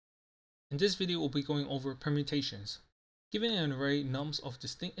In this video, we'll be going over permutations. Given an array nums of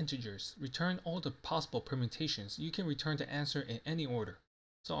distinct integers, return all the possible permutations. You can return the answer in any order.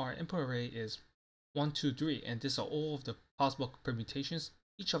 So our input array is 1, 2, 3, and these are all of the possible permutations.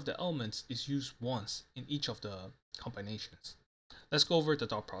 Each of the elements is used once in each of the combinations. Let's go over the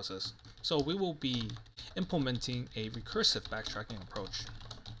thought process. So we will be implementing a recursive backtracking approach.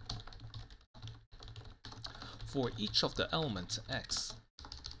 For each of the elements x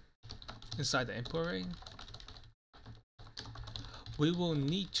inside the input array, we will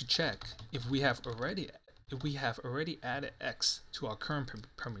need to check if we have already added x to our current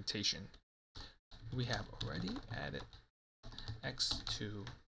permutation. We have already added x to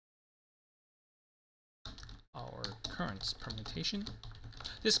our current permutation.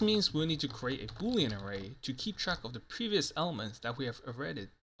 This means we'll need to create a Boolean array to keep track of the previous elements that we have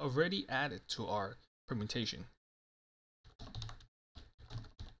already added to our permutation.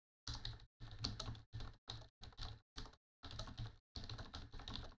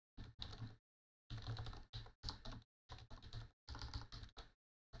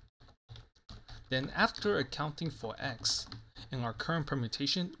 Then after accounting for x in our current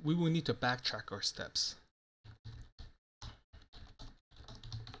permutation, we will need to backtrack our steps.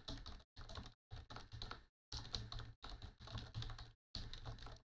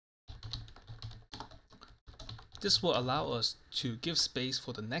 This will allow us to give space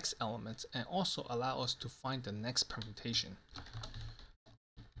for the next element and also allow us to find the next permutation.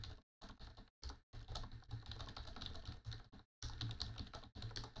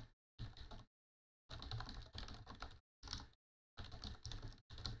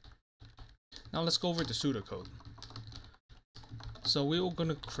 Now let's go over the pseudocode. So we are going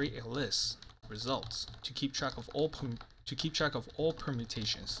to create a list results to keep track of all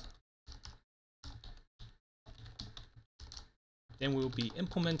permutations. Then we will be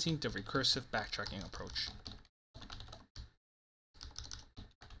implementing the recursive backtracking approach.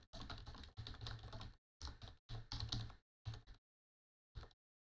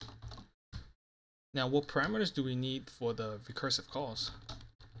 Now, what parameters do we need for the recursive calls?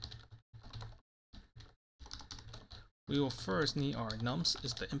 We will first need our nums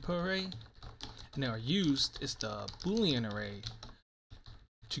is the input array, and our used is the Boolean array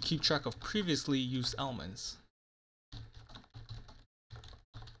to keep track of previously used elements.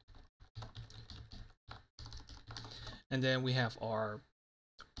 And then we have our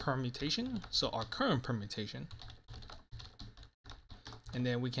permutation, so our current permutation. And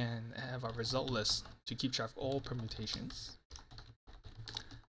then we can have our result list to keep track of all permutations.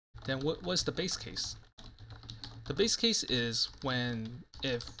 Then what's the base case? The base case is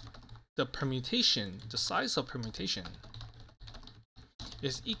if the permutation, the size of permutation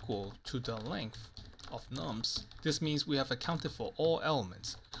is equal to the length of nums. This means we have accounted for all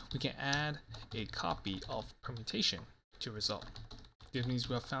elements. We can add a copy of permutation to result. This means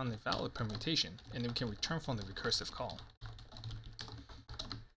we have found a valid permutation, and then we can return from the recursive call.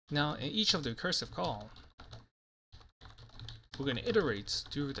 Now in each of the recursive call, we're going to iterate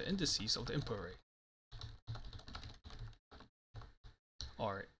through the indices of the input array.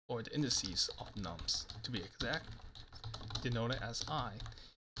 Or the indices of nums, to be exact, denoted as I.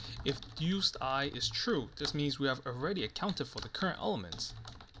 If used I is true, this means we have already accounted for the current elements.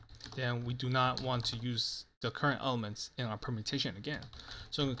 Then we do not want to use the current elements in our permutation again.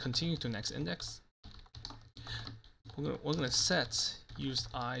 So I'm going to continue to next index. We're going to set used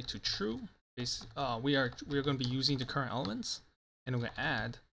I to true. We are going to be using the current elements, and we're going to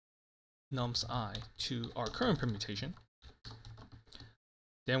add nums I to our current permutation.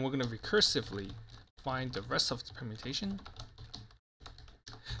 Then we're going to recursively find the rest of the permutation.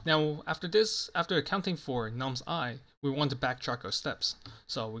 Now after accounting for nums I, we want to backtrack our steps.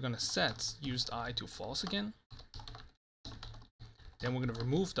 So we're going to set used I to false again. Then we're going to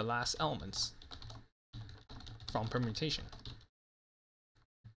remove the last elements from permutation.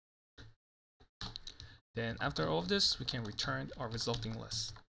 Then after all of this, we can return our resulting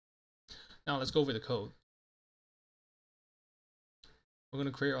list. Now let's go over the code. We're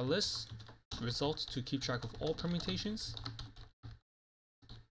going to create our list results to keep track of all permutations.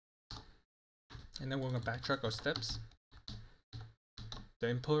 And then we're going to backtrack our steps. The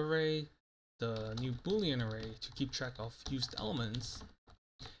input array, the new Boolean array to keep track of used elements,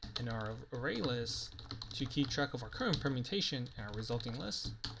 and our array list to keep track of our current permutation and our resulting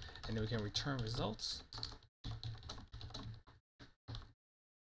list. And then we can return results.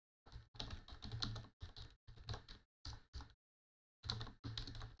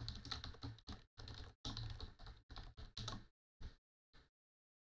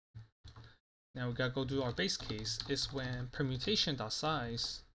 Now we gotta go do our base case is when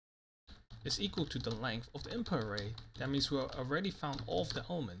permutation.size is equal to the length of the input array, that means we already found all of the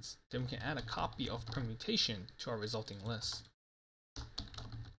elements. Then we can add a copy of permutation to our resulting list.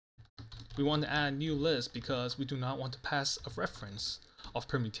 We want to add a new list because we do not want to pass a reference of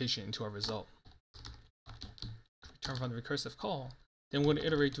permutation into our result. Return from the recursive call. Then we're going to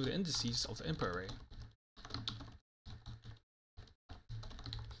iterate through the indices of the input array.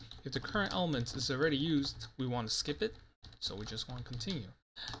 If the current element is already used, we want to skip it, so we just want to continue.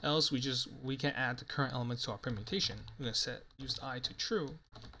 Else we can add the current element to our permutation. We're going to set use I to true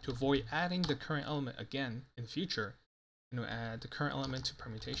to avoid adding the current element again in the future. We're going to add the current element to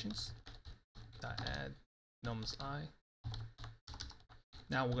permutations. Add nums I.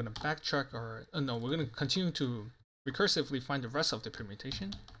 Now we're going to backtrack our we're going to continue to recursively find the rest of the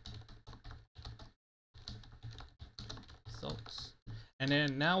permutation. Results. And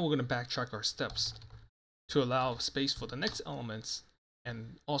then now we're going to backtrack our steps to allow space for the next elements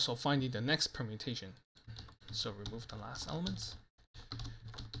and also finding the next permutation. So remove the last elements.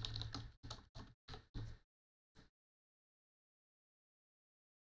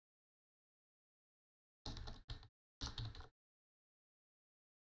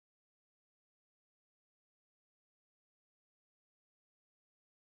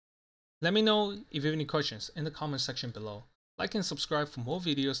 Let me know if you have any questions in the comment section below. Like and subscribe for more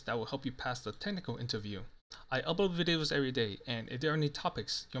videos that will help you pass the technical interview. I upload videos every day, and if there are any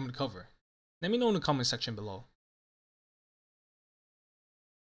topics you want me to cover, let me know in the comment section below.